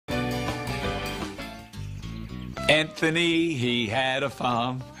Anthony, he had a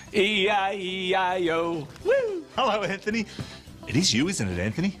farm. E-I-E-I-O. Woo! Hello, Anthony. It is you, isn't it,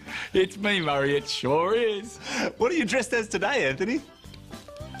 Anthony? It's me, Murray. It sure is. What are you dressed as today, Anthony?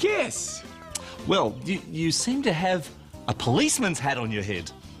 Guess. Well, you seem to have a policeman's hat on your head.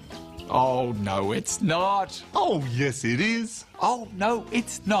 Oh, no, it's not. Oh, yes, it is. Oh, no,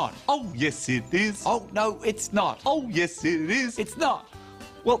 it's not. Oh, yes, it is. Oh, no, it's not. Oh, yes, it is. It's not.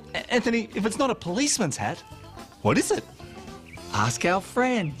 Well, Anthony, if it's not a policeman's hat, what is it? Ask our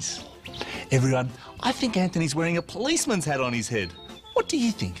friends. Everyone, I think Anthony's wearing a policeman's hat on his head. What do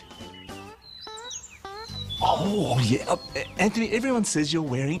you think? Oh, yeah. Anthony, everyone says you're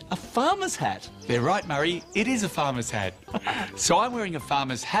wearing a farmer's hat. They're right, Murray. It is a farmer's hat. So I'm wearing a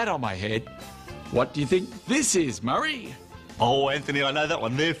farmer's hat on my head. What do you think this is, Murray? Oh, Anthony, I know that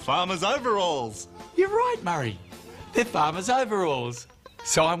one. They're farmer's overalls. You're right, Murray. They're farmer's overalls.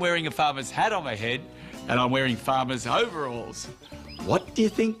 So I'm wearing a farmer's hat on my head, and I'm wearing farmer's overalls. What do you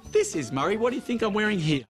think this is, Murray? What do you think I'm wearing here?